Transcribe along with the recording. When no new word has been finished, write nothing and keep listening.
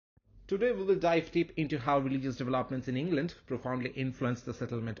Today we will dive deep into how religious developments in England profoundly influenced the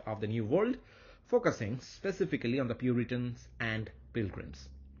settlement of the New World, focusing specifically on the Puritans and Pilgrims.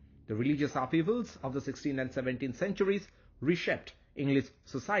 The religious upheavals of the 16th and 17th centuries reshaped English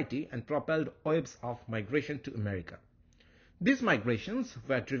society and propelled waves of migration to America. These migrations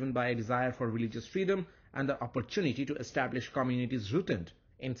were driven by a desire for religious freedom and the opportunity to establish communities rooted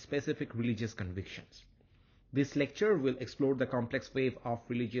in specific religious convictions. This lecture will explore the complex wave of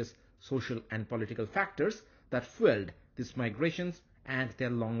religious, social, and political factors that fueled these migrations and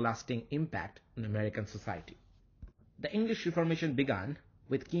their long-lasting impact on American society. The English Reformation began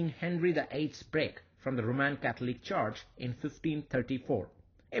with King Henry VIII's break from the Roman Catholic Church in 1534,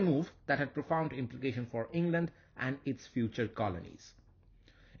 a move that had profound implications for England and its future colonies.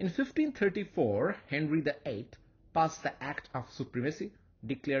 In 1534, Henry VIII passed the Act of Supremacy,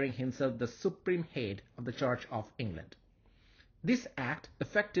 declaring himself the supreme head of the Church of England. This act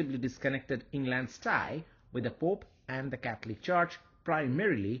effectively disconnected England's tie with the Pope and the Catholic Church,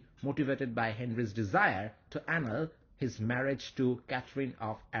 primarily motivated by Henry's desire to annul his marriage to Catherine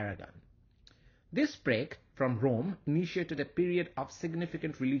of Aragon. This break from Rome initiated a period of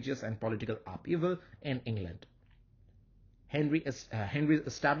significant religious and political upheaval in England. Henry's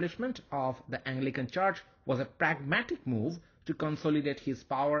establishment of the Anglican Church was a pragmatic move to consolidate his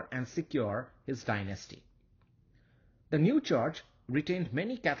power and secure his dynasty. The new church retained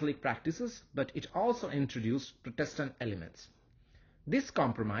many Catholic practices, but it also introduced Protestant elements. This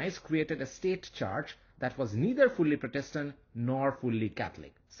compromise created a state church that was neither fully Protestant nor fully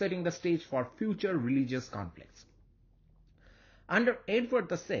Catholic, setting the stage for future religious conflicts. Under Edward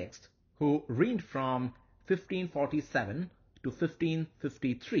VI, who reigned from 1547 to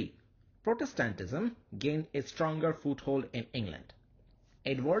 1553, Protestantism gained a stronger foothold in England.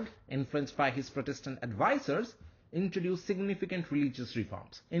 Edward, influenced by his Protestant advisors, introduced significant religious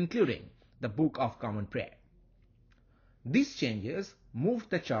reforms, including the Book of Common Prayer. These changes moved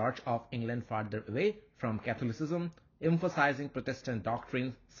the Church of England farther away from Catholicism, emphasizing Protestant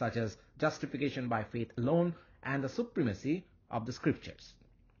doctrines such as justification by faith alone and the supremacy of the Scriptures.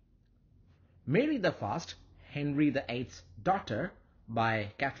 Mary I, Henry VIII's daughter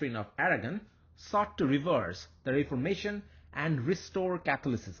by Catherine of Aragon, sought to reverse the Reformation and restore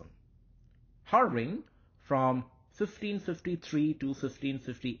Catholicism. Her reign from 1553 to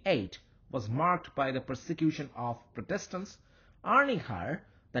 1558 was marked by the persecution of Protestants, earning her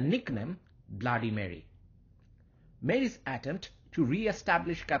the nickname Bloody Mary. Mary's attempt to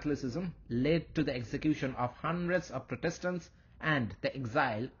re-establish Catholicism led to the execution of hundreds of Protestants and the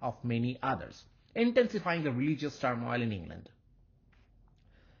exile of many others, intensifying the religious turmoil in England.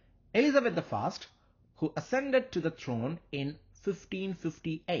 Elizabeth I, who ascended to the throne in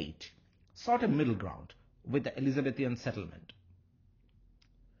 1558, sought a middle ground with the Elizabethan settlement.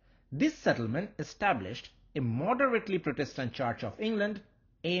 This settlement established a moderately Protestant Church of England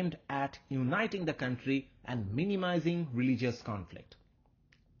aimed at uniting the country and minimizing religious conflict.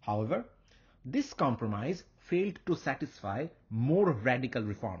 However, this compromise failed to satisfy more radical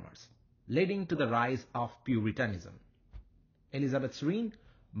reformers, leading to the rise of Puritanism. Elizabeth's reign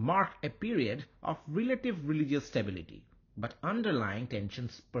marked a period of relative religious stability, but underlying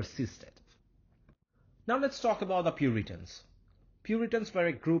tensions persisted. Now let's talk about the Puritans. Puritans were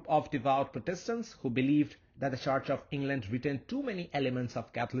a group of devout Protestants who believed that the Church of England retained too many elements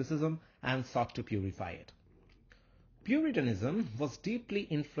of Catholicism and sought to purify it. Puritanism was deeply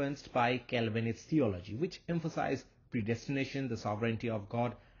influenced by Calvinist theology, which emphasized predestination, the sovereignty of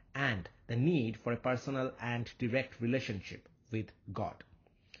God, and the need for a personal and direct relationship with God.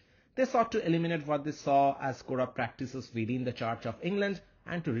 They sought to eliminate what they saw as corrupt practices within the Church of England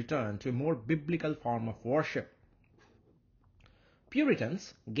and to return to a more biblical form of worship.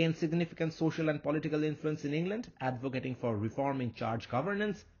 Puritans gained significant social and political influence in England, advocating for reform in church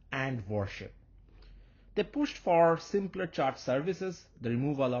governance and worship. They pushed for simpler church services, the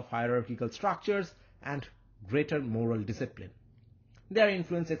removal of hierarchical structures, and greater moral discipline. Their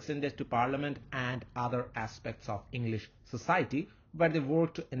influence extended to Parliament and other aspects of English society, where they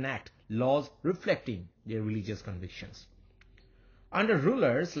worked to enact laws reflecting their religious convictions. Under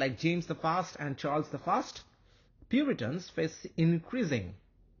rulers like James I and Charles I, Puritans faced increasing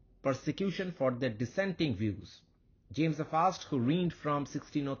persecution for their dissenting views. James I, who reigned from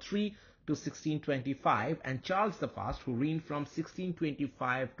 1603 to 1625, and Charles I, who reigned from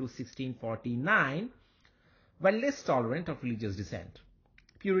 1625 to 1649, were less tolerant of religious dissent.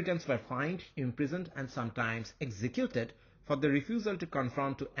 Puritans were fined, imprisoned, and sometimes executed for their refusal to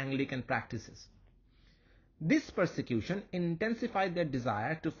conform to Anglican practices. This persecution intensified their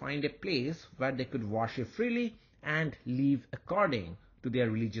desire to find a place where they could worship freely and live according to their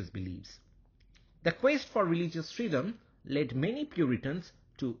religious beliefs. The quest for religious freedom led many Puritans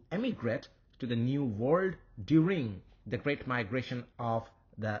to emigrate to the New World during the Great Migration of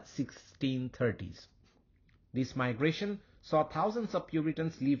the 1630s. This migration saw thousands of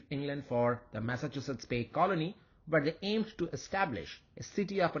Puritans leave England for the Massachusetts Bay Colony, where they aimed to establish a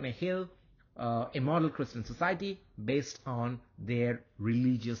city upon a hill, a model Christian society based on their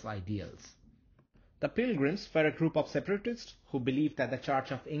religious ideals. The Pilgrims were a group of separatists who believed that the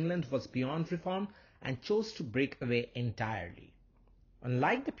Church of England was beyond reform and chose to break away entirely.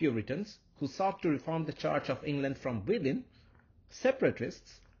 Unlike the Puritans, who sought to reform the Church of England from within,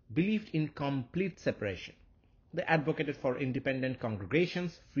 separatists believed in complete separation. They advocated for independent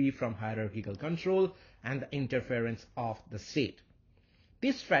congregations free from hierarchical control and the interference of the state.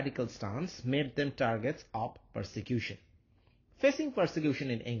 This radical stance made them targets of persecution. Facing persecution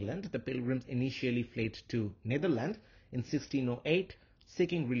in England, the Pilgrims initially fled to Netherlands in 1608,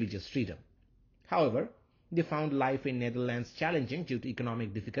 seeking religious freedom. However, they found life in Netherlands challenging due to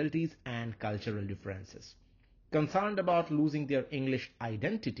economic difficulties and cultural differences. Concerned about losing their English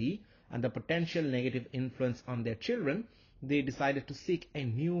identity and the potential negative influence on their children, they decided to seek a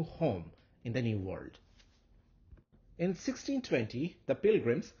new home in the New World. In 1620, the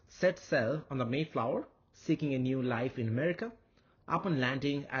Pilgrims set sail on the Mayflower, seeking a new life in America. Upon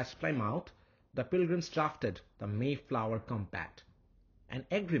landing at Plymouth, the Pilgrims drafted the Mayflower Compact, an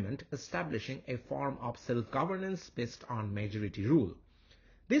agreement establishing a form of self-governance based on majority rule.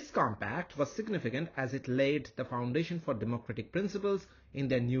 This compact was significant as it laid the foundation for democratic principles in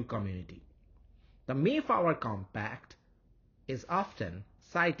their new community. The Mayflower Compact is often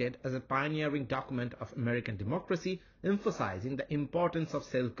cited as a pioneering document of American democracy, emphasizing the importance of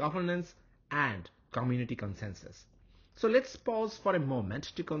self-governance and community consensus. So let's pause for a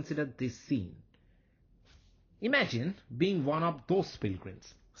moment to consider this scene. Imagine being one of those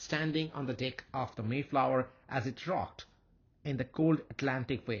pilgrims, standing on the deck of the Mayflower as it rocked in the cold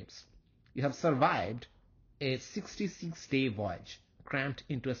Atlantic waves. You have survived a 66-day voyage, cramped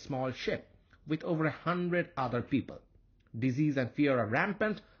into a small ship with over 100 other people. Disease and fear are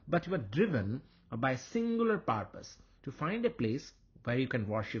rampant, but you are driven by a singular purpose: to find a place where you can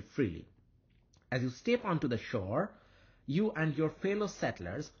worship freely. As you step onto the shore, you and your fellow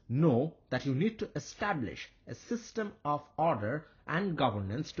settlers know that you need to establish a system of order and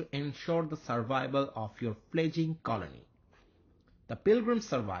governance to ensure the survival of your fledgling colony. The Pilgrims'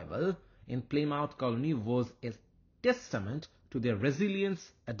 survival in Plymouth Colony was a testament to their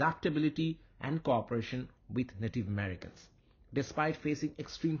resilience, adaptability, and cooperation with Native Americans. Despite facing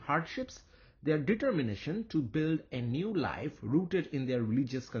extreme hardships, their determination to build a new life rooted in their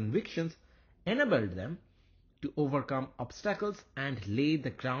religious convictions enabled them to overcome obstacles and lay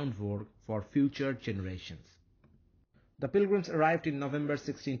the groundwork for future generations. The Pilgrims arrived in November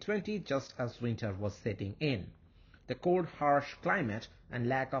 1620, just as winter was setting in. The cold, harsh climate and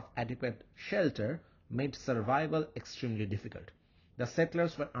lack of adequate shelter made survival extremely difficult. The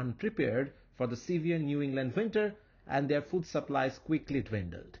settlers were unprepared for the severe New England winter, and their food supplies quickly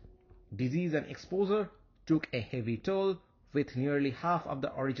dwindled. Disease and exposure took a heavy toll, with nearly half of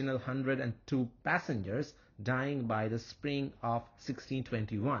the original 102 passengers dying by the spring of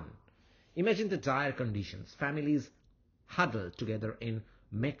 1621. Imagine the dire conditions: families huddled together in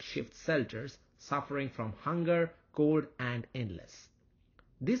makeshift shelters, suffering from hunger, cold, and illness.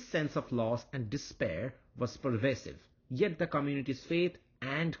 This sense of loss and despair was pervasive, yet the community's faith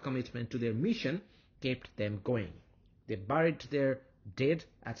and commitment to their mission kept them going. They buried their dead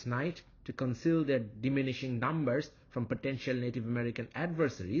at night to conceal their diminishing numbers from potential Native American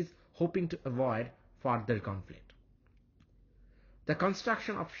adversaries, hoping to avoid further conflict. The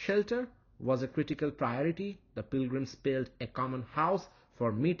construction of shelter was a critical priority. The Pilgrims built a common house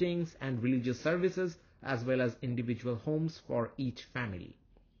for meetings and religious services, as well as individual homes for each family.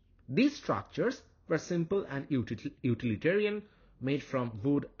 These structures were simple and utilitarian, made from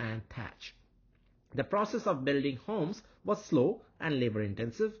wood and thatch. The process of building homes was slow and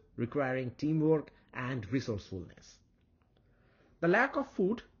labor-intensive, requiring teamwork and resourcefulness. The lack of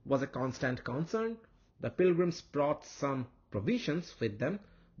food was a constant concern. The Pilgrims brought some provisions with them,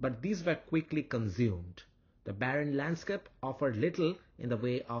 but these were quickly consumed. The barren landscape offered little in the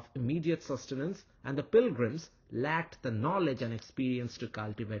way of immediate sustenance, and the Pilgrims lacked the knowledge and experience to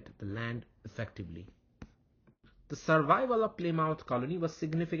cultivate the land effectively. The survival of Plymouth Colony was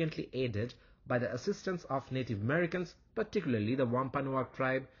significantly aided by the assistance of Native Americans, particularly the Wampanoag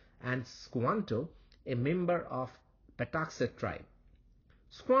tribe and Squanto, a member of Patuxet tribe.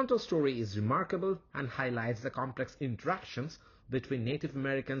 Squanto's story is remarkable and highlights the complex interactions between Native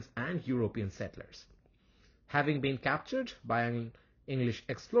Americans and European settlers. Having been captured by an English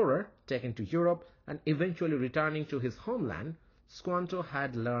explorer taken to Europe and eventually returning to his homeland, Squanto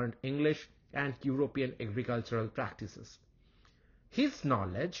had learned English and European agricultural practices. His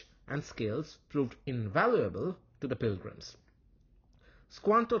knowledge and skills proved invaluable to the Pilgrims.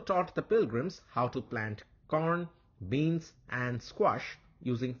 Squanto taught the Pilgrims how to plant corn, beans, and squash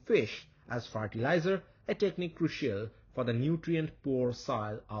using fish as fertilizer, a technique crucial for the nutrient-poor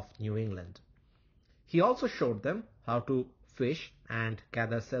soil of New England. He also showed them how to fish and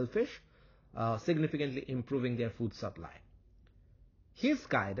gather shellfish, significantly improving their food supply. His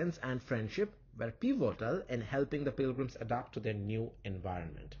guidance and friendship were pivotal in helping the Pilgrims adapt to their new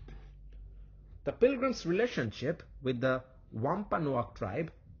environment. The Pilgrims' relationship with the Wampanoag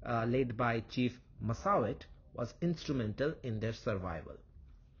tribe, led by Chief Massasoit, was instrumental in their survival.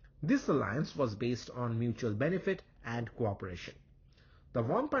 This alliance was based on mutual benefit and cooperation. The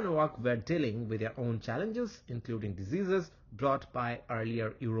Wampanoag were dealing with their own challenges, including diseases brought by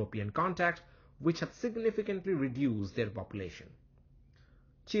earlier European contact, which had significantly reduced their population.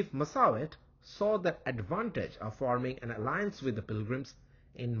 Chief Massasoit saw the advantage of forming an alliance with the Pilgrims.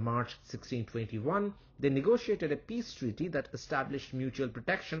 In March 1621, they negotiated a peace treaty that established mutual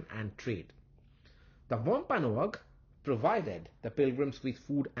protection and trade. The Wampanoag provided the Pilgrims with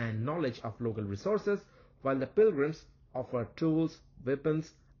food and knowledge of local resources, while the Pilgrims offered tools,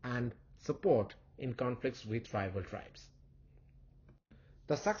 weapons, and support in conflicts with rival tribes.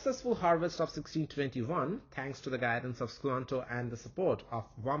 The successful harvest of 1621, thanks to the guidance of Squanto and the support of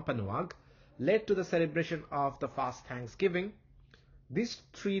Wampanoag, led to the celebration of the fast Thanksgiving. This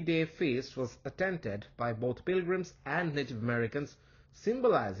 3-day feast was attended by both Pilgrims and Native Americans,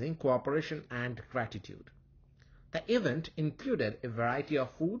 symbolizing cooperation and gratitude. The event included a variety of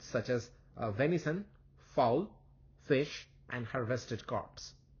foods such as venison, fowl, fish, and harvested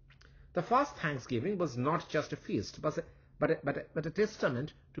crops. The fast Thanksgiving was not just a feast, but a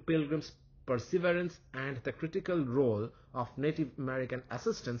testament to Pilgrims' perseverance and the critical role of Native American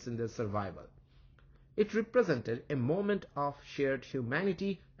assistance in their survival. It represented a moment of shared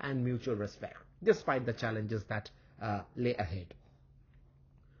humanity and mutual respect, despite the challenges that lay ahead.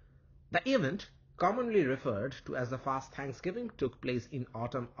 The event, commonly referred to as the Fast Thanksgiving, took place in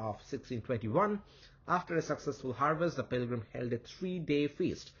autumn of 1621. After a successful harvest, the Pilgrim held a 3-day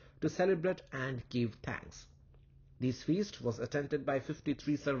feast to celebrate and give thanks. This feast was attended by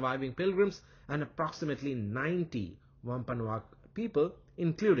 53 surviving Pilgrims and approximately 90 Wampanoag people,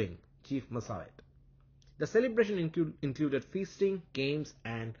 including Chief Massasoit. The celebration included feasting, games,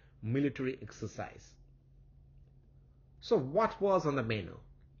 and military exercise. So what was on the menu?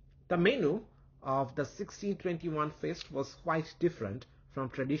 The menu of the 1621 feast was quite different from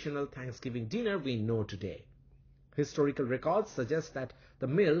traditional Thanksgiving dinner we know today. Historical records suggest that the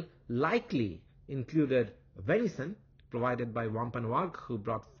meal likely included venison, provided by Wampanoag, who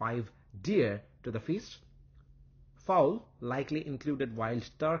brought 5 deer to the feast. Fowl likely included wild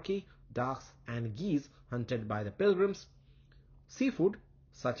turkey, ducks, and geese hunted by the Pilgrims. Seafood,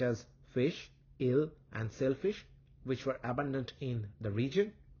 such as fish, eel, and sailfish, which were abundant in the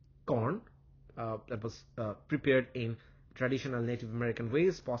region. Corn, that was prepared in traditional Native American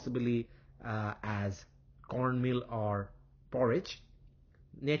ways, possibly as cornmeal or porridge.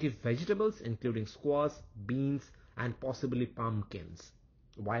 Native vegetables, including squash, beans, and possibly pumpkins.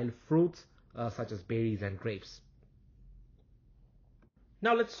 Wild fruits, such as berries and grapes.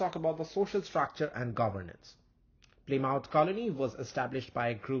 Now let's talk about the social structure and governance. Plymouth Colony was established by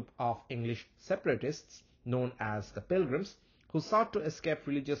a group of English separatists known as the Pilgrims, who sought to escape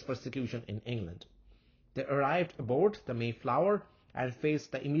religious persecution in England. They arrived aboard the Mayflower and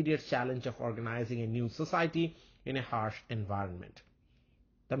faced the immediate challenge of organizing a new society in a harsh environment.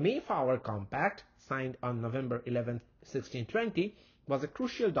 The Mayflower Compact, signed on November 11, 1620, was a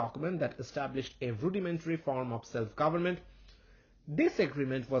crucial document that established a rudimentary form of self-government. This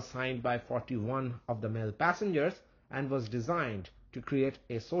agreement was signed by 41 of the male passengers and was designed to create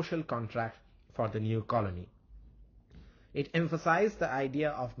a social contract for the new colony. It emphasized the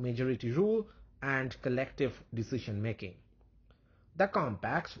idea of majority rule and collective decision-making. The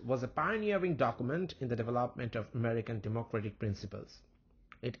Compact was a pioneering document in the development of American democratic principles.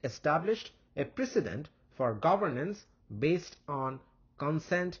 It established a precedent for governance based on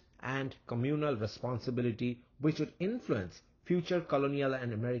consent and communal responsibility, which would influence future colonial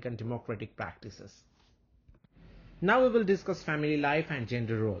and American democratic practices. Now we will discuss family life and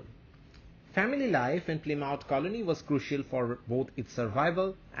gender role. Family life in Plymouth Colony was crucial for both its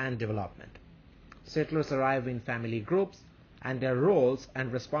survival and development. Settlers arrived in family groups, and their roles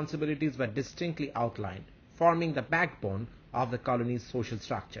and responsibilities were distinctly outlined, forming the backbone of the colony's social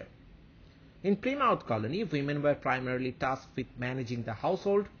structure. In Plymouth Colony, women were primarily tasked with managing the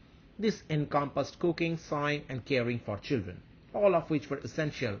household. This encompassed cooking, sewing, and caring for children, all of which were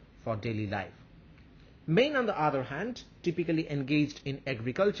essential for daily life. Men, on the other hand, typically engaged in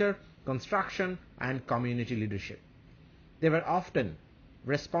agriculture, construction, and community leadership. They were often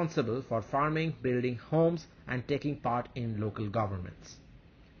responsible for farming, building homes, and taking part in local governments.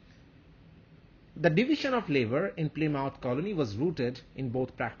 The division of labor in Plymouth Colony was rooted in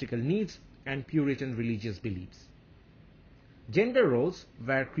both practical needs and Puritan religious beliefs. Gender roles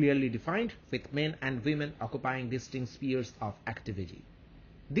were clearly defined, with men and women occupying distinct spheres of activity.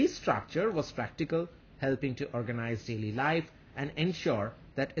 This structure was practical, helping to organize daily life and ensure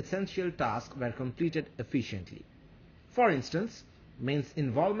that essential tasks were completed efficiently. For instance, men's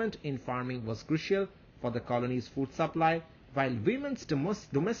involvement in farming was crucial for the colony's food supply, while women's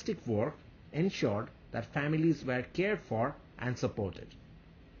domestic work ensured that families were cared for and supported.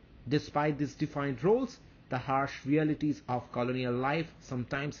 Despite these defined roles, the harsh realities of colonial life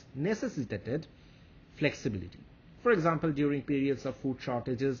sometimes necessitated flexibility. For example, during periods of food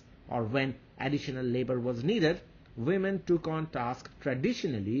shortages or when additional labor was needed, women took on tasks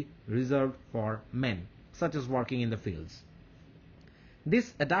traditionally reserved for men, such as working in the fields.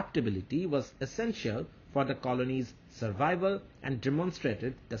 This adaptability was essential for the colony's survival and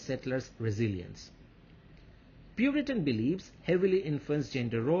demonstrated the settlers' resilience. Puritan beliefs heavily influenced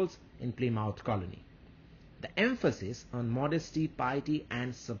gender roles in Plymouth Colony. The emphasis on modesty, piety,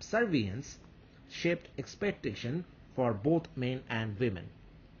 and subservience shaped expectation for both men and women.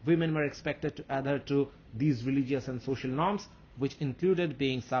 Women were expected to adhere to these religious and social norms, which included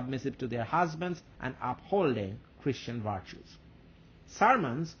being submissive to their husbands and upholding Christian virtues.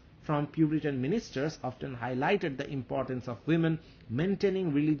 Sermons from Puritan ministers often highlighted the importance of women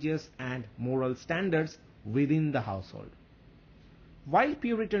maintaining religious and moral standards within the household. While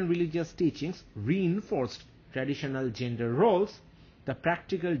Puritan religious teachings reinforced traditional gender roles, the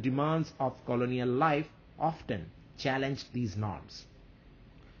practical demands of colonial life often challenged these norms.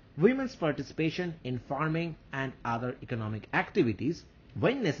 Women's participation in farming and other economic activities,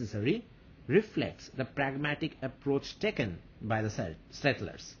 when necessary, reflects the pragmatic approach taken by the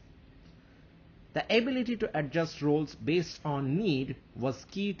settlers. The ability to adjust roles based on need was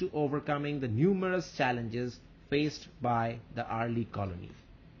key to overcoming the numerous challenges faced by the early colony.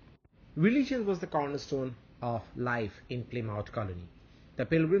 Religion was the cornerstone of life in Plymouth Colony. The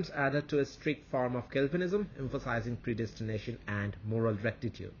Pilgrims adhered to a strict form of Calvinism, emphasizing predestination and moral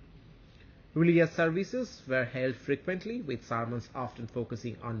rectitude. Religious services were held frequently, with sermons often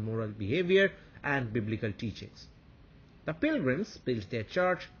focusing on moral behavior and biblical teachings. The Pilgrims built their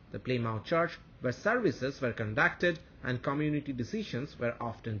church, the Plymouth Church, where services were conducted and community decisions were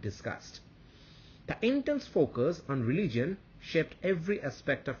often discussed. The intense focus on religion shaped every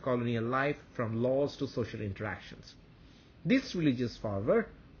aspect of colonial life, from laws to social interactions. This religious fervor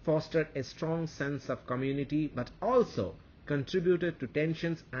fostered a strong sense of community, but also contributed to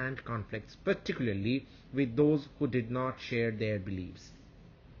tensions and conflicts, particularly with those who did not share their beliefs.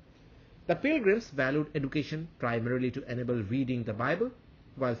 The Pilgrims valued education primarily to enable reading the Bible.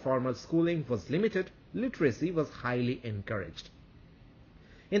 While formal schooling was limited, literacy was highly encouraged.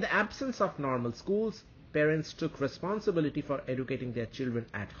 In the absence of normal schools, parents took responsibility for educating their children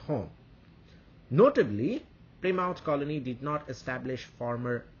at home. Notably, Plymouth Colony did not establish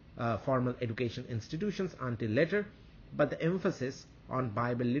formal education institutions until later, but the emphasis on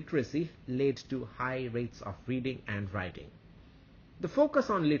Bible literacy led to high rates of reading and writing. The focus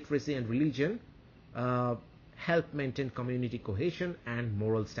on literacy and religion helped maintain community cohesion and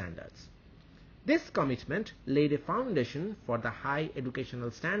moral standards. This commitment laid a foundation for the high educational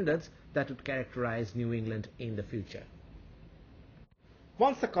standards that would characterize New England in the future.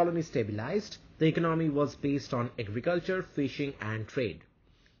 Once the colony stabilized, the economy was based on agriculture, fishing, and trade.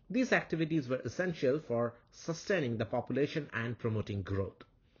 These activities were essential for sustaining the population and promoting growth.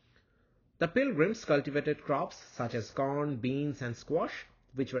 The Pilgrims cultivated crops such as corn, beans, and squash,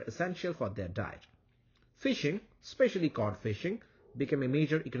 which were essential for their diet. Fishing, especially cod fishing, became a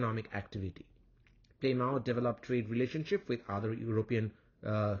major economic activity. Plymouth developed trade relationships with other European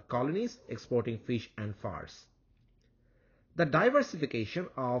colonies, exporting fish and furs. The diversification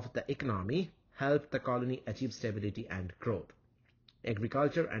of the economy helped the colony achieve stability and growth.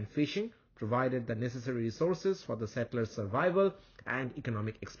 Agriculture and fishing provided the necessary resources for the settlers' survival and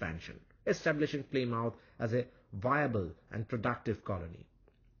economic expansion, establishing Plymouth as a viable and productive colony.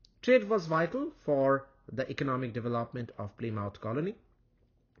 Trade was vital for the economic development of Plymouth Colony.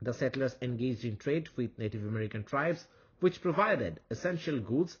 The settlers engaged in trade with Native American tribes, which provided essential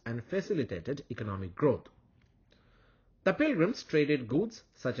goods and facilitated economic growth. The Pilgrims traded goods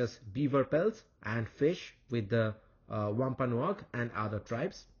such as beaver pelts and fish with the Wampanoag and other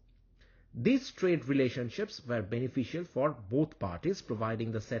tribes. These trade relationships were beneficial for both parties,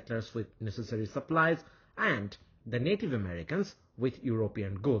 providing the settlers with necessary supplies and the Native Americans with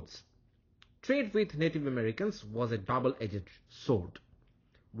European goods. Trade with Native Americans was a double-edged sword.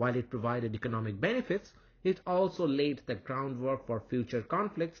 While it provided economic benefits, it also laid the groundwork for future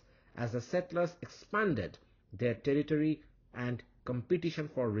conflicts as the settlers expanded their territory and competition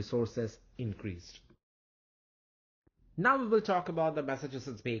for resources increased. Now we will talk about the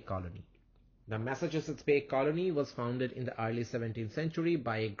Massachusetts Bay Colony. The Massachusetts Bay Colony was founded in the early 17th century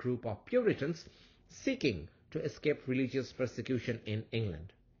by a group of Puritans seeking to escape religious persecution in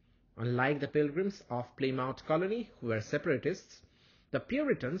England. Unlike the Pilgrims of Plymouth Colony, who were separatists, the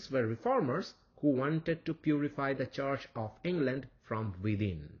Puritans were reformers who wanted to purify the Church of England from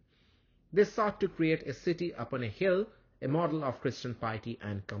within. They sought to create a city upon a hill, a model of Christian piety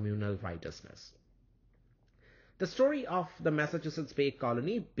and communal righteousness. The story of the Massachusetts Bay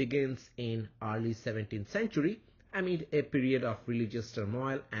Colony begins in early 17th century amid a period of religious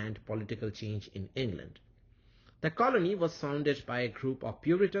turmoil and political change in England. The colony was founded by a group of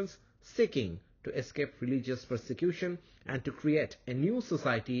Puritans seeking to escape religious persecution and to create a new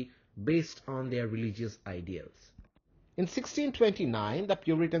society based on their religious ideals. In 1629, the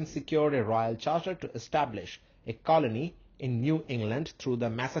Puritans secured a royal charter to establish a colony in New England through the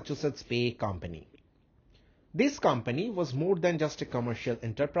Massachusetts Bay Company. This company was more than just a commercial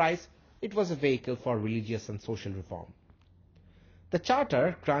enterprise, it was a vehicle for religious and social reform. The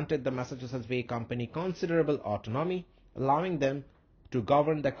charter granted the Massachusetts Bay Company considerable autonomy, allowing them to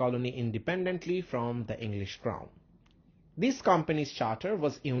govern the colony independently from the English crown. This company's charter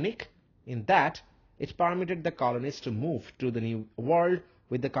was unique in that it permitted the colonists to move to the New World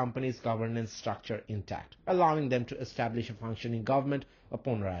with the company's governance structure intact, allowing them to establish a functioning government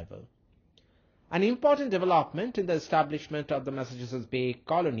upon arrival. An important development in the establishment of the Massachusetts Bay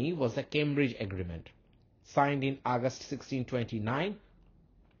Colony was the Cambridge Agreement, signed in August 1629.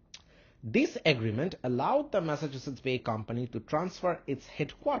 This agreement allowed the Massachusetts Bay Company to transfer its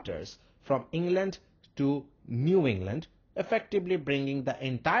headquarters from England to New England, effectively bringing the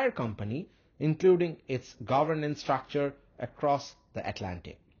entire company, including its governance structure, across the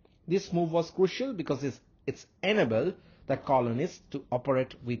Atlantic. This move was crucial because it enabled the colonists to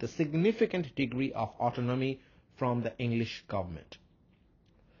operate with a significant degree of autonomy from the English government.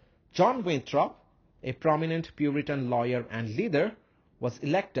 John Winthrop, a prominent Puritan lawyer and leader, was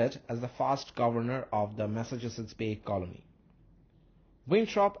elected as the first governor of the Massachusetts Bay Colony.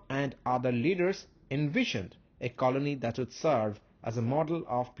 Winthrop and other leaders envisioned a colony that would serve as a model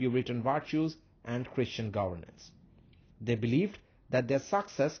of Puritan virtues and Christian governance. They believed that their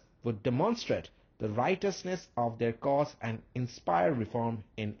success would demonstrate the righteousness of their cause and inspire reform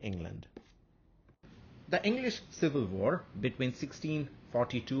in England. The English Civil War between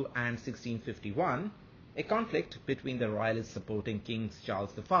 1642 and 1651, a conflict between the royalists supporting King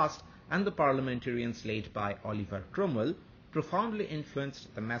Charles I and the parliamentarians led by Oliver Cromwell, profoundly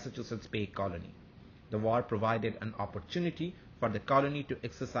influenced the Massachusetts Bay Colony. The war provided an opportunity for the colony to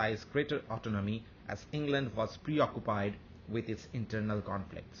exercise greater autonomy as England was preoccupied with its internal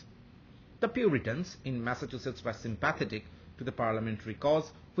conflicts. The Puritans in Massachusetts were sympathetic to the parliamentary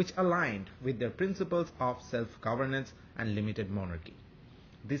cause, which aligned with their principles of self-governance and limited monarchy.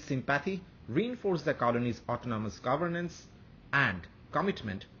 This sympathy reinforced the colony's autonomous governance and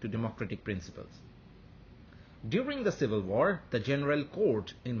commitment to democratic principles. During the Civil War, the General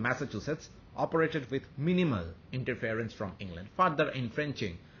Court in Massachusetts operated with minimal interference from England, further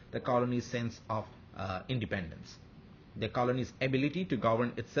entrenching the colony's sense of independence. The colony's ability to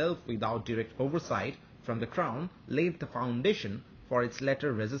govern itself without direct oversight from the Crown laid the foundation for its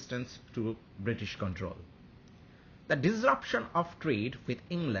later resistance to British control. The disruption of trade with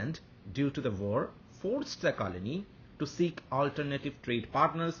England due to the war forced the colony to seek alternative trade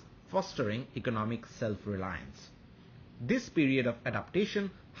partners, fostering economic self-reliance. This period of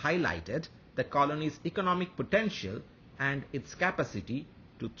adaptation highlighted the colony's economic potential and its capacity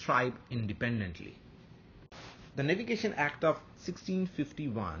to thrive independently. The Navigation Act of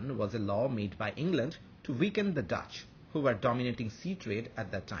 1651 was a law made by England to weaken the Dutch, who were dominating sea trade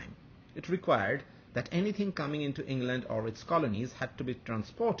at that time. It required that anything coming into England or its colonies had to be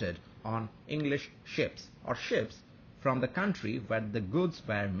transported on English ships or ships from the country where the goods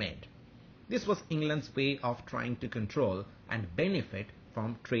were made. This was England's way of trying to control and benefit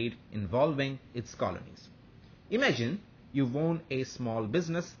from trade involving its colonies. Imagine you own a small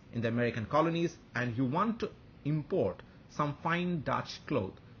business in the American colonies and you want to import some fine Dutch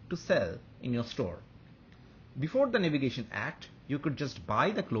cloth to sell in your store. Before the Navigation Act, you could just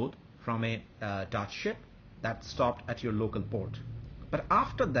buy the cloth from a Dutch ship that stopped at your local port. But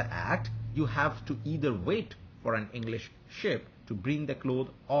after the Act, you have to either wait for an English ship to bring the cloth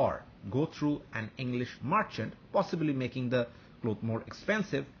or go through an English merchant, possibly making the cloth more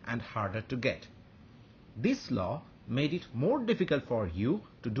expensive and harder to get. This law made it more difficult for you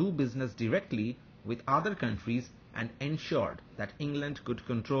to do business directly with other countries and ensured that England could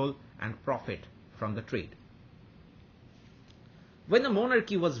control and profit from the trade. When the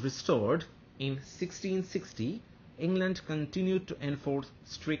monarchy was restored in 1660, England continued to enforce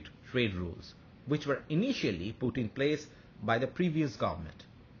strict trade rules, which were initially put in place by the previous government.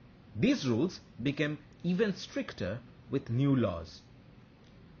 These rules became even stricter with new laws.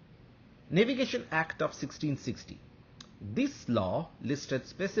 Navigation Act of 1660. This law listed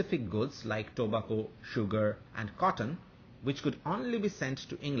specific goods like tobacco, sugar, and cotton, which could only be sent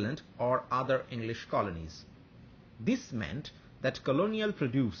to England or other English colonies. This meant that colonial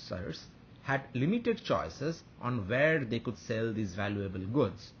producers had limited choices on where they could sell these valuable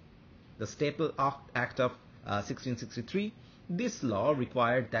goods. The Staple Act of 1663, this law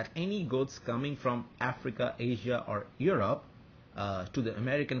required that any goods coming from Africa, Asia, or Europe to the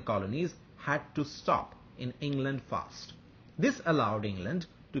American colonies had to stop in England first. This allowed England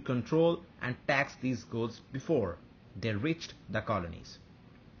to control and tax these goods before they reached the colonies.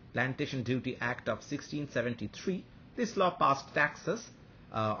 Plantation Duty Act of 1673, this law passed taxes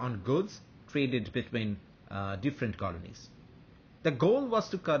on goods traded between different colonies. The goal was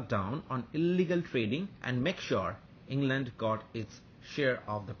to cut down on illegal trading and make sure England got its share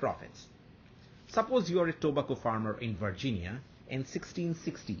of the profits. Suppose you are a tobacco farmer in Virginia in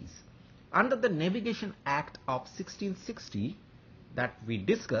 1660s. Under the Navigation Act of 1660 that we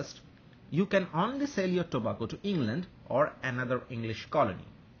discussed, you can only sell your tobacco to England or another English colony,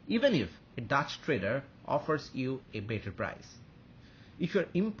 even if a Dutch trader offers you a better price. If you're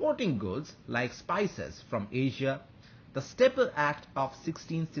importing goods like spices from Asia, the Staple Act of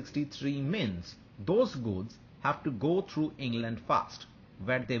 1663 means those goods have to go through England first,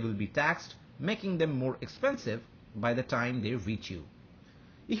 where they will be taxed, making them more expensive by the time they reach you.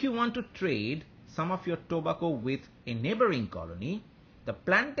 If you want to trade some of your tobacco with a neighboring colony, the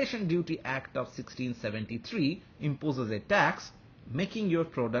Plantation Duty Act of 1673 imposes a tax, making your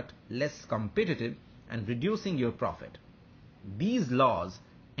product less competitive and reducing your profit. These laws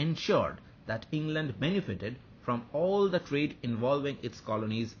ensured that England benefited from all the trade involving its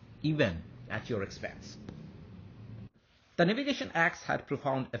colonies, even at your expense. The Navigation Acts had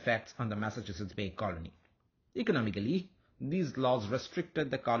profound effects on the Massachusetts Bay Colony. Economically, these laws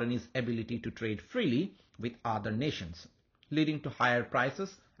restricted the colony's ability to trade freely with other nations, leading to higher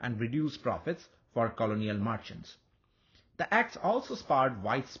prices and reduced profits for colonial merchants. The acts also spurred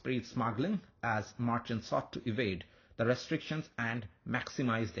widespread smuggling as merchants sought to evade the restrictions and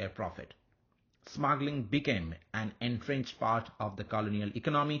maximize their profit. Smuggling became an entrenched part of the colonial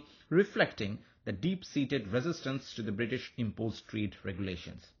economy, reflecting the deep-seated resistance to the British imposed trade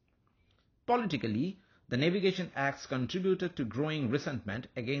regulations. Politically, the Navigation Acts contributed to growing resentment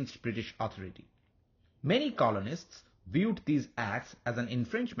against British authority. Many colonists viewed these acts as an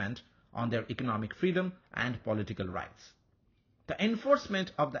infringement on their economic freedom and political rights. The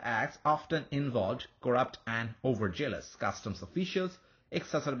enforcement of the acts often involved corrupt and overzealous customs officials,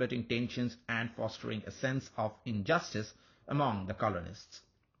 exacerbating tensions and fostering a sense of injustice among the colonists.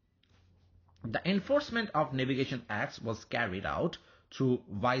 The enforcement of Navigation Acts was carried out through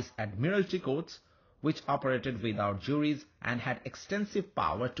Vice Admiralty courts, which operated without juries and had extensive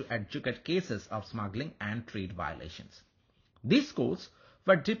power to adjudicate cases of smuggling and trade violations. These courts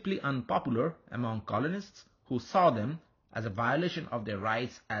were deeply unpopular among colonists who saw them as a violation of their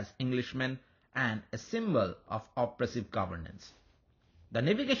rights as Englishmen and a symbol of oppressive governance. The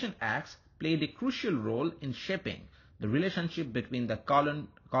Navigation Acts played a crucial role in shaping the relationship between the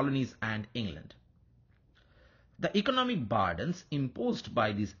colonies and England. The economic burdens imposed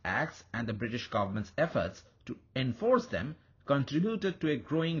by these acts and the British government's efforts to enforce them contributed to a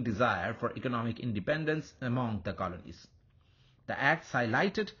growing desire for economic independence among the colonies. The acts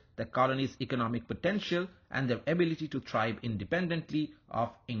highlighted the colonies' economic potential and their ability to thrive independently of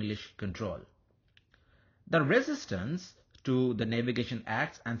English control. The resistance to the Navigation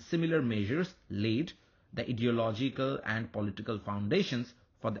Acts and similar measures laid the ideological and political foundations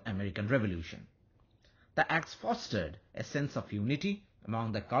for the American Revolution. The acts fostered a sense of unity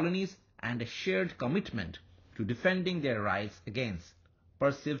among the colonies and a shared commitment to defending their rights against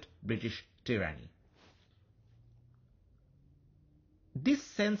perceived British tyranny. This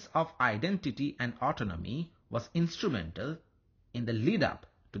sense of identity and autonomy was instrumental in the lead-up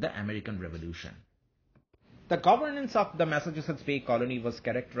to the American Revolution. The governance of the Massachusetts Bay Colony was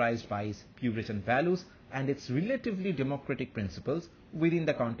characterized by its Puritan values and its relatively democratic principles within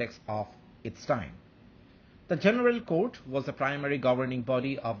the context of its time. The General Court was the primary governing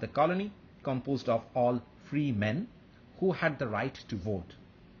body of the colony, composed of all free men who had the right to vote.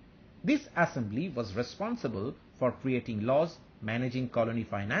 This assembly was responsible for creating laws, managing colony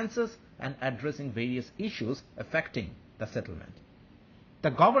finances, and addressing various issues affecting the settlement.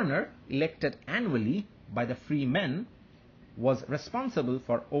 The governor, elected annually by the free men, was responsible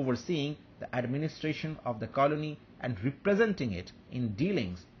for overseeing the administration of the colony and representing it in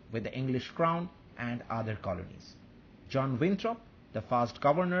dealings with the English crown and other colonies. John Winthrop, the first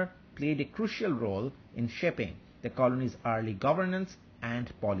governor, played a crucial role in shaping the colony's early governance and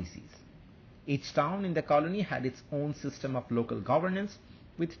policies. Each town in the colony had its own system of local governance,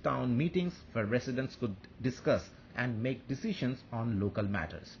 with town meetings where residents could discuss and make decisions on local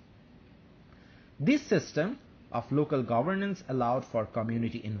matters. This system of local governance allowed for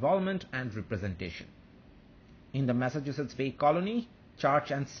community involvement and representation. In the Massachusetts Bay Colony,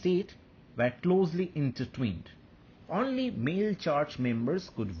 church and state were closely intertwined. Only male church members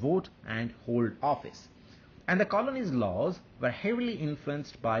could vote and hold office, and the colony's laws were heavily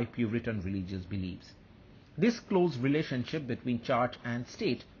influenced by Puritan religious beliefs. This close relationship between church and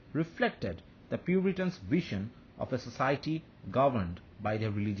state reflected the Puritans' vision of a society governed by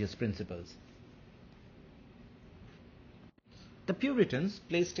their religious principles. The Puritans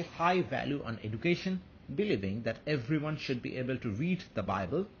placed a high value on education, believing that everyone should be able to read the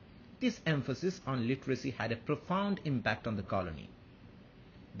Bible. This emphasis on literacy had a profound impact on the colony.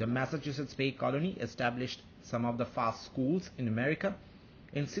 The Massachusetts Bay Colony established some of the first schools in America.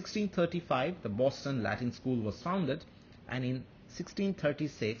 In 1635, the Boston Latin School was founded, and in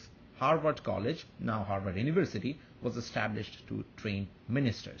 1636, Harvard College, now Harvard University, was established to train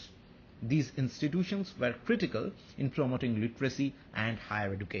ministers. These institutions were critical in promoting literacy and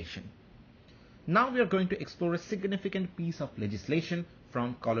higher education. Now we are going to explore a significant piece of legislation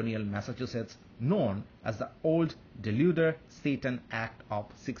from colonial Massachusetts known as the Old Deluder-Satan Act of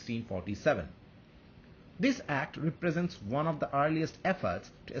 1647. This act represents one of the earliest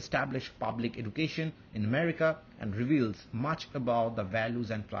efforts to establish public education in America and reveals much about the values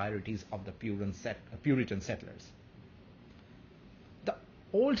and priorities of the Puritan settlers. The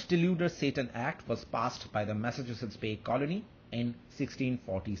Old Deluder-Satan Act was passed by the Massachusetts Bay Colony in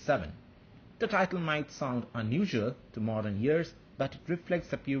 1647. The title might sound unusual to modern ears, but it reflects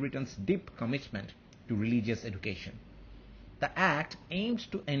the Puritans' deep commitment to religious education. The act aimed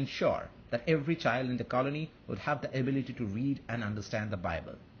to ensure that every child in the colony would have the ability to read and understand the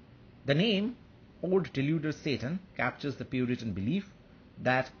Bible. The name Old Deluder-Satan captures the Puritan belief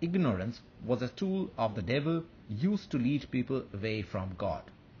that ignorance was a tool of the devil used to lead people away from God.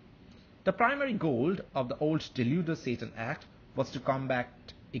 The primary goal of the Old Deluder-Satan Act was to combat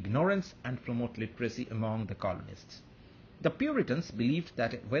ignorance and promote literacy among the colonists. The Puritans believed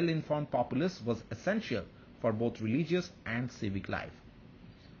that a well-informed populace was essential for both religious and civic life.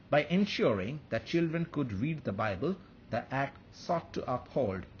 By ensuring that children could read the Bible, the Act sought to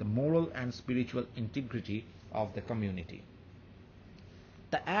uphold the moral and spiritual integrity of the community.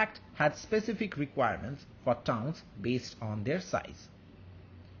 The Act had specific requirements for towns based on their size.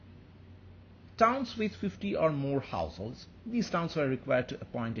 Towns with 50 or more households, these towns were required to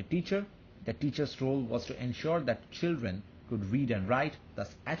appoint a teacher. The teacher's role was to ensure that children could read and write,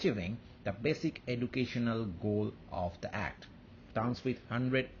 thus achieving the basic educational goal of the Act. Towns with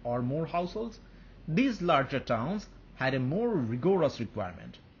 100 or more households, these larger towns had a more rigorous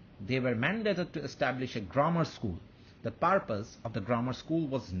requirement. They were mandated to establish a grammar school. The purpose of the grammar school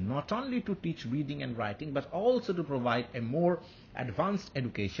was not only to teach reading and writing, but also to provide a more advanced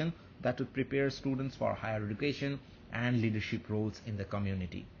education that would prepare students for higher education and leadership roles in the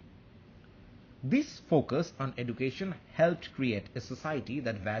community. This focus on education helped create a society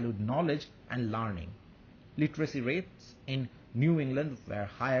that valued knowledge and learning. Literacy rates in New England were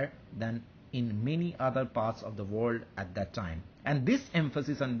higher than in many other parts of the world at that time, and this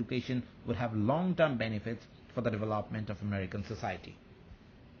emphasis on education would have long-term benefits for the development of American society.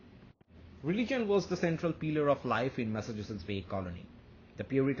 Religion was the central pillar of life in Massachusetts Bay Colony. The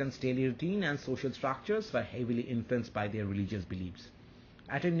Puritans' daily routine and social structures were heavily influenced by their religious beliefs.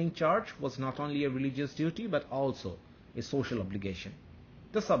 Attending church was not only a religious duty but also a social obligation.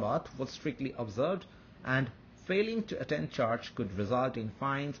 The Sabbath was strictly observed, and failing to attend church could result in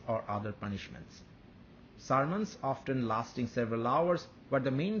fines or other punishments. Sermons, often lasting several hours, were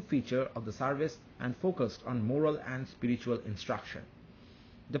the main feature of the service and focused on moral and spiritual instruction.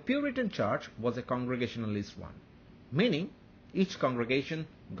 The Puritan church was a congregationalist one, meaning each congregation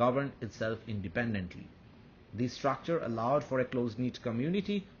governed itself independently. This structure allowed for a close-knit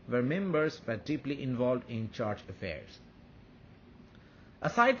community where members were deeply involved in church affairs.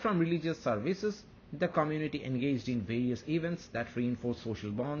 Aside from religious services, the community engaged in various events that reinforced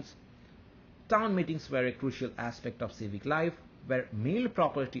social bonds. Town meetings were a crucial aspect of civic life, where male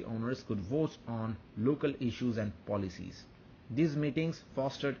property owners could vote on local issues and policies. These meetings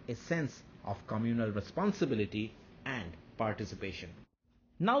fostered a sense of communal responsibility and participation.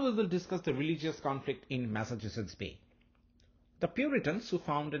 Now we will discuss the religious conflict in Massachusetts Bay. The Puritans who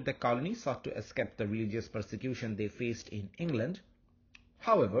founded the colony sought to escape the religious persecution they faced in England.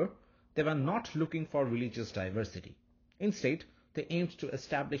 However, they were not looking for religious diversity. Instead, they aimed to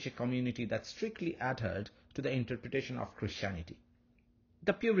establish a community that strictly adhered to the interpretation of Christianity.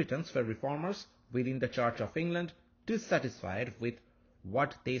 The Puritans were reformers within the Church of England, dissatisfied with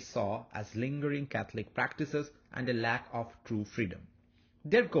what they saw as lingering Catholic practices and a lack of true freedom.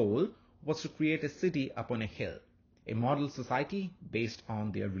 Their goal was to create a city upon a hill, a model society based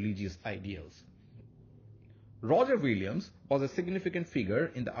on their religious ideals. Roger Williams was a significant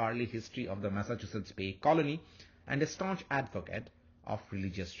figure in the early history of the Massachusetts Bay Colony and a staunch advocate of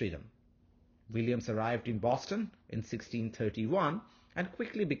religious freedom. Williams arrived in Boston in 1631 and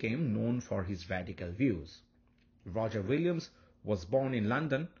quickly became known for his radical views. Roger Williams was born in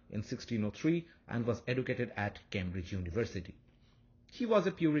London in 1603 and was educated at Cambridge University. He was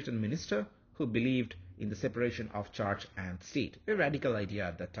a Puritan minister who believed in the separation of church and state, a radical idea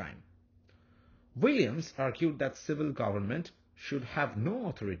at that time. Williams argued that civil government should have no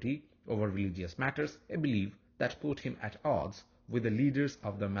authority over religious matters, a belief that put him at odds with the leaders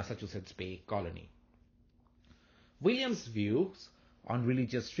of the Massachusetts Bay Colony. Williams' views on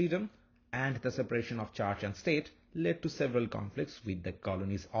religious freedom and the separation of church and state led to several conflicts with the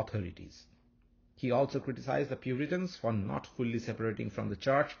colony's authorities. He also criticized the Puritans for not fully separating from the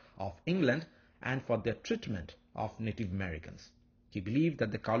Church of England and for their treatment of Native Americans. He believed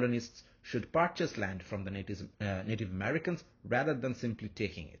that the colonists should purchase land from the Native Americans rather than simply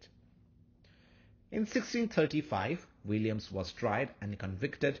taking it. In 1635, Williams was tried and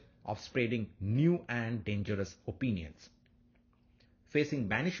convicted of spreading new and dangerous opinions. Facing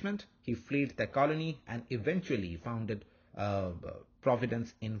banishment, he fled the colony and eventually founded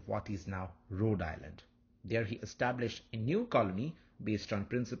Providence in what is now Rhode Island. There he established a new colony based on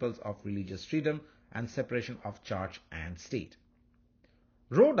principles of religious freedom and separation of church and state.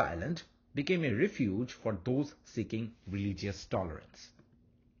 Rhode Island became a refuge for those seeking religious tolerance.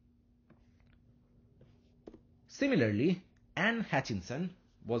 Similarly, Anne Hutchinson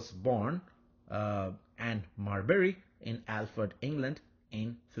was born Anne Marbury in Alford, England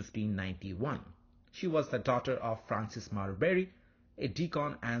in 1591. She was the daughter of Francis Marbury, a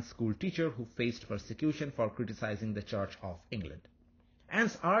deacon and school teacher who faced persecution for criticizing the Church of England.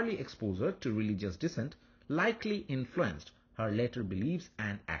 Anne's early exposure to religious dissent likely influenced her later beliefs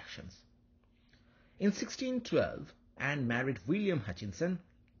and actions. In 1612, Anne married William Hutchinson,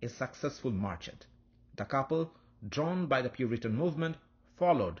 a successful merchant. The couple, drawn by the Puritan movement,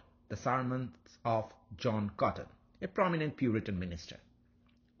 followed the sermons of John Cotton, a prominent Puritan minister.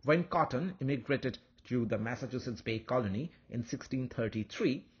 When Cotton immigrated to the Massachusetts Bay Colony in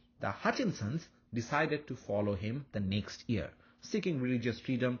 1633, the Hutchinsons decided to follow him the next year, seeking religious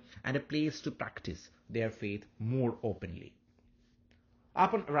freedom and a place to practice their faith more openly.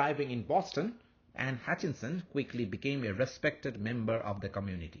 Upon arriving in Boston, Anne Hutchinson quickly became a respected member of the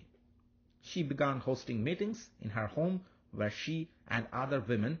community. She began hosting meetings in her home where she and other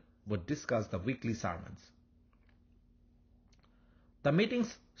women would discuss the weekly sermons. The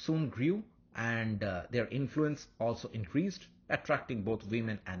meetings soon grew and their influence also increased, attracting both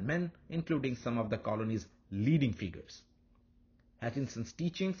women and men, including some of the colony's leading figures. Hutchinson's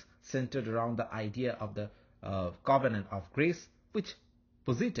teachings centered around the idea of the covenant of grace, which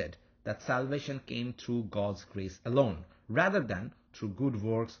posited that salvation came through God's grace alone, rather than through good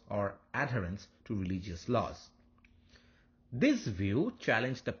works or adherence to religious laws. This view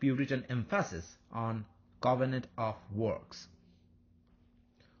challenged the Puritan emphasis on covenant of works,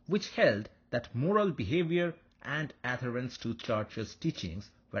 which held that moral behavior and adherence to church's teachings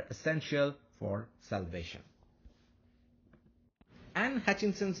were essential for salvation. Anne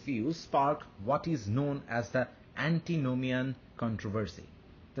Hutchinson's views sparked what is known as the antinomian controversy.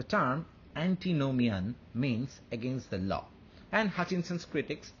 The term antinomian means against the law, and Hutchinson's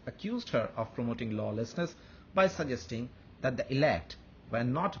critics accused her of promoting lawlessness by suggesting that the elect were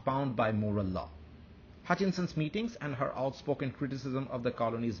not bound by moral law. Hutchinson's meetings and her outspoken criticism of the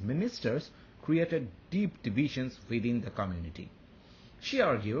colony's ministers created deep divisions within the community. She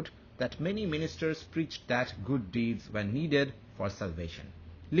argued that many ministers preached that good deeds were needed for salvation,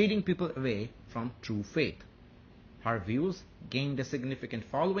 leading people away from true faith. Her views gained a significant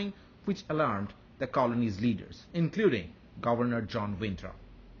following, which alarmed the colony's leaders, including Governor John Winthrop.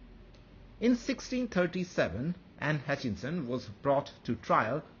 In 1637, Anne Hutchinson was brought to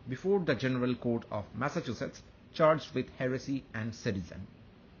trial before the General Court of Massachusetts, charged with heresy and sedition.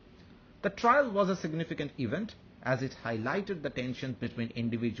 The trial was a significant event as it highlighted the tension between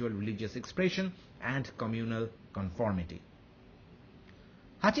individual religious expression and communal conformity.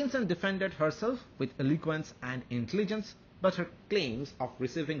 Hutchinson defended herself with eloquence and intelligence, but her claims of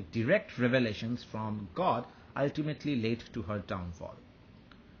receiving direct revelations from God ultimately led to her downfall.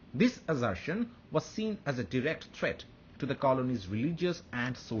 This assertion was seen as a direct threat to the colony's religious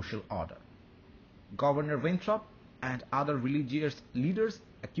and social order. Governor Winthrop and other religious leaders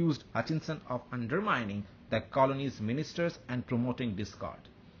accused Hutchinson of undermining the colony's ministers and promoting discord.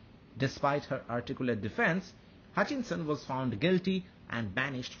 Despite her articulate defense, Hutchinson was found guilty and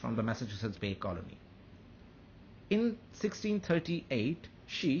banished from the Massachusetts Bay Colony. In 1638,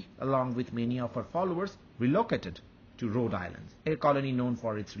 she, along with many of her followers, relocated to Rhode Island, a colony known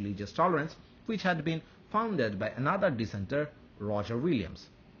for its religious tolerance, which had been founded by another dissenter, Roger Williams.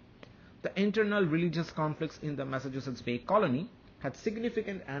 The internal religious conflicts in the Massachusetts Bay Colony had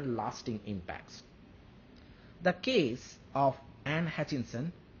significant and lasting impacts. The case of Anne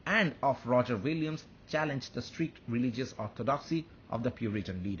Hutchinson and of Roger Williams challenged the strict religious orthodoxy of the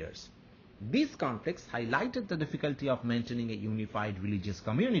Puritan leaders. These conflicts highlighted the difficulty of maintaining a unified religious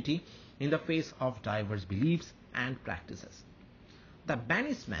community in the face of diverse beliefs and practices. The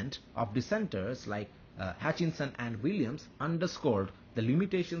banishment of dissenters like Hutchinson and Williams underscored the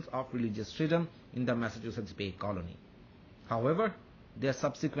limitations of religious freedom in the Massachusetts Bay Colony. However, their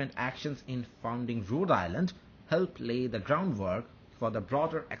subsequent actions in founding Rhode Island helped lay the groundwork for the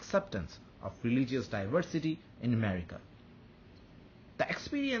broader acceptance of religious diversity in America. The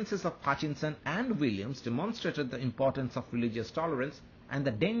experiences of Hutchinson and Williams demonstrated the importance of religious tolerance and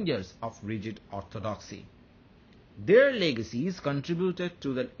the dangers of rigid orthodoxy. Their legacies contributed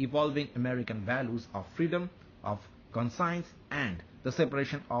to the evolving American values of freedom, of conscience, and the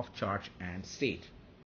separation of church and state.